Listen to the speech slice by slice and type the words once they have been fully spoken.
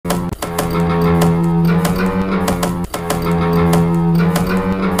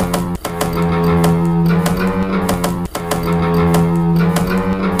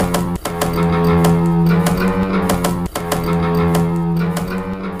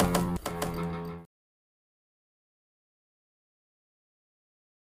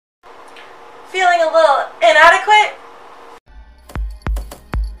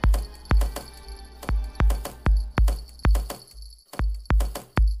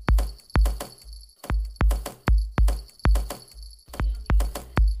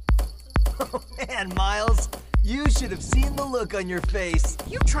Man, Miles, you should have seen the look on your face.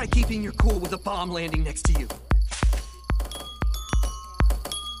 You try keeping your cool with a bomb landing next to you.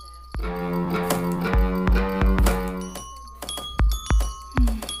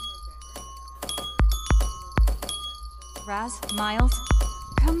 Raz, Miles,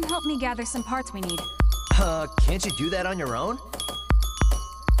 come help me gather some parts we need. Can't you do that on your own?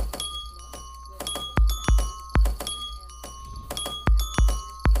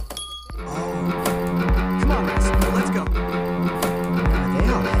 Come on, Raz, let's go. Where are they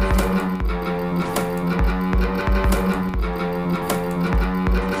all headed?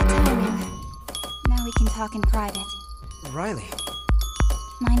 Good timing. Now we can talk in private. Riley.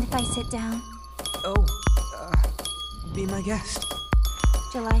 Mind if I sit down? Oh, be my guest.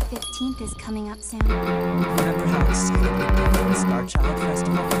 July 15th is coming up soon. Remember how excited we'd get for the Star Child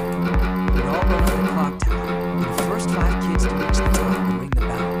Festival? We'd all run up the clock tower, and the first 5 kids to reach the top would ring the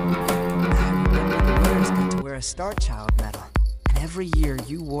bell. I remember the winners got to wear a Star Child medal, and every year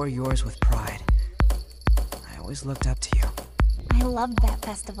you wore yours with pride. I always looked up to you. I loved that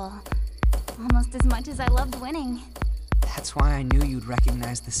festival. Almost as much as I loved winning. That's why I knew you'd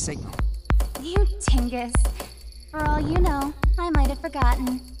recognize the signal. You dingus. For all you know, I might have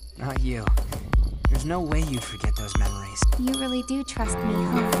forgotten. Not you. There's no way you'd forget those memories. You really do trust me,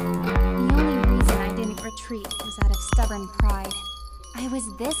 huh? The only reason I didn't retreat was out of stubborn pride. I was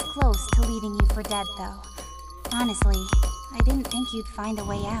this close to leaving you for dead, though. Honestly, I didn't think you'd find a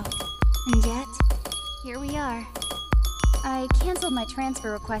way out. And yet, here we are. I canceled my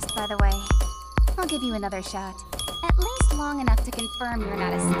transfer request, by the way. I'll give you another shot. At least long enough to confirm you're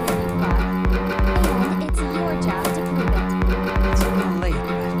not a stealing bot. And it's your job to prove it. It's a little late, but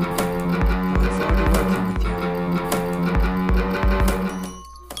I look forward to working with you.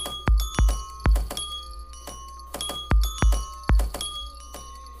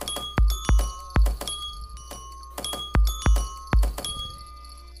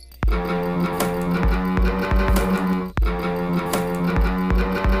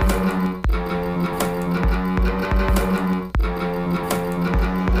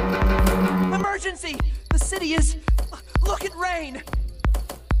 Emergency! The city is... Look at Rain!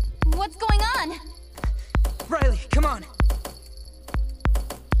 What's going on? Riley, come on.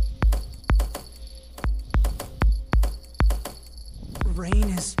 Rain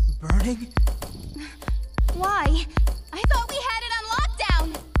is burning? Why? I thought we had it on lockdown!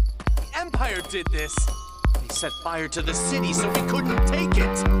 The Empire did this. They set fire to the city so we couldn't take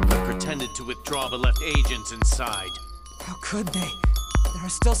it. They pretended to withdraw but left agents inside. How could they? There are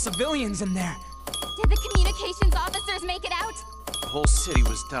still civilians in there. Did the communications officers make it out? The whole city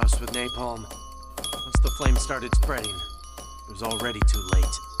was doused with napalm. Once the flames started spreading, it was already too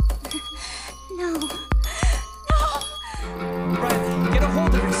late. No. Riley, get a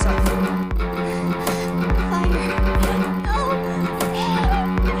hold of yourself. Fire. No. Dad.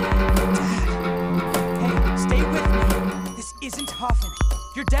 Hey, stay with me. This isn't Hoffen.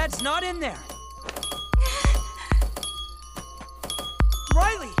 Your dad's not in there.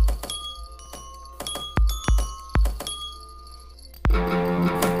 Riley!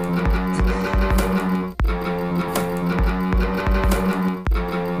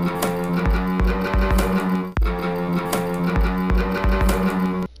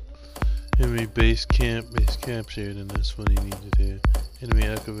 Enemy base camp shared, and that's what you need to do. Enemy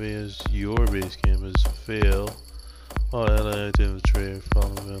activates your base camp as fail. Oh, allied to infantry,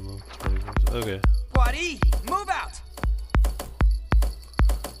 follow them. Okay. Squad E, move out!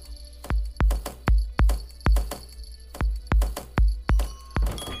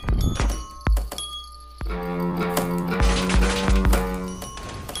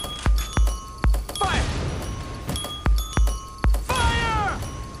 Fire! Fire!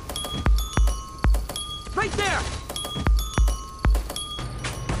 Right there!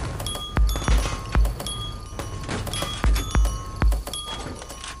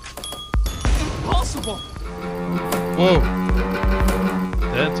 Impossible! Whoa!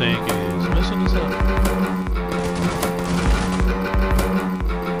 That tank is messing us up.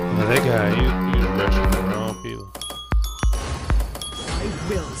 Yeah, that guy, he's rushing the wrong people. I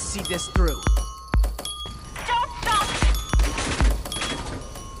will see this through. Don't stop!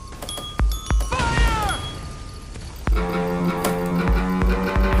 Fire!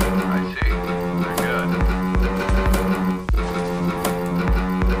 I see. They're good.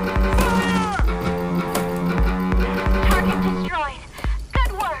 Fire! Target destroyed.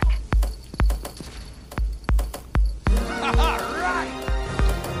 Good work. Alright!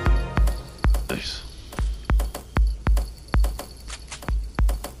 Nice.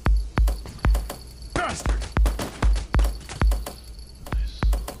 Bastard! Nice.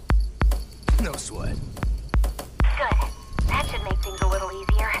 No this would. Good. That should make things a little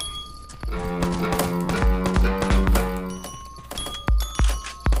easier.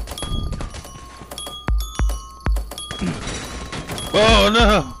 Oh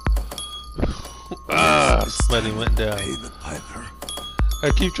no! Ah, somebody went down. Pay the piper. I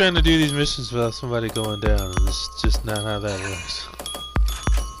keep trying to do these missions without somebody going down, and it's just not how that works.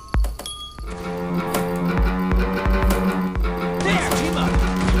 There, team up.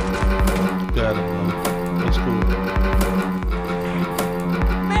 Got him. That's cool.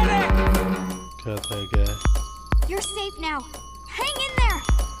 Medic! Got that guy. You're safe now. Hang in there!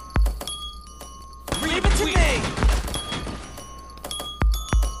 Leave it to me!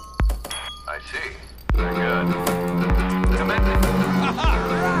 I see. They're good. Commencing.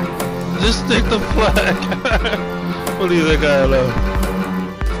 Just stick the flag. We'll leave that guy alone.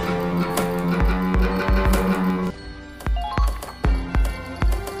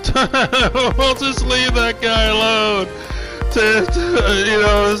 We'll just leave that guy alone. You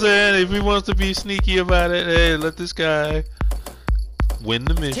know what I'm saying? If he wants to be sneaky about it, hey, let this guy win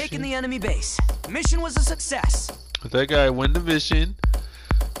the mission. Taking the enemy base. Mission was a success. Let that guy win the mission,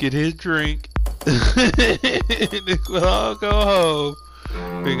 get his drink, we'll all go home.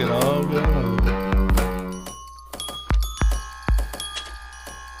 We can all go home.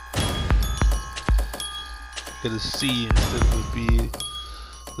 Get a C instead of a B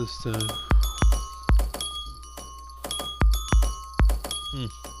this time.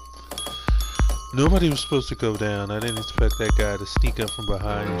 Nobody was supposed to go down. I didn't expect that guy to sneak up from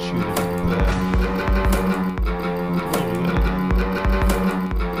behind and shoot him in the back.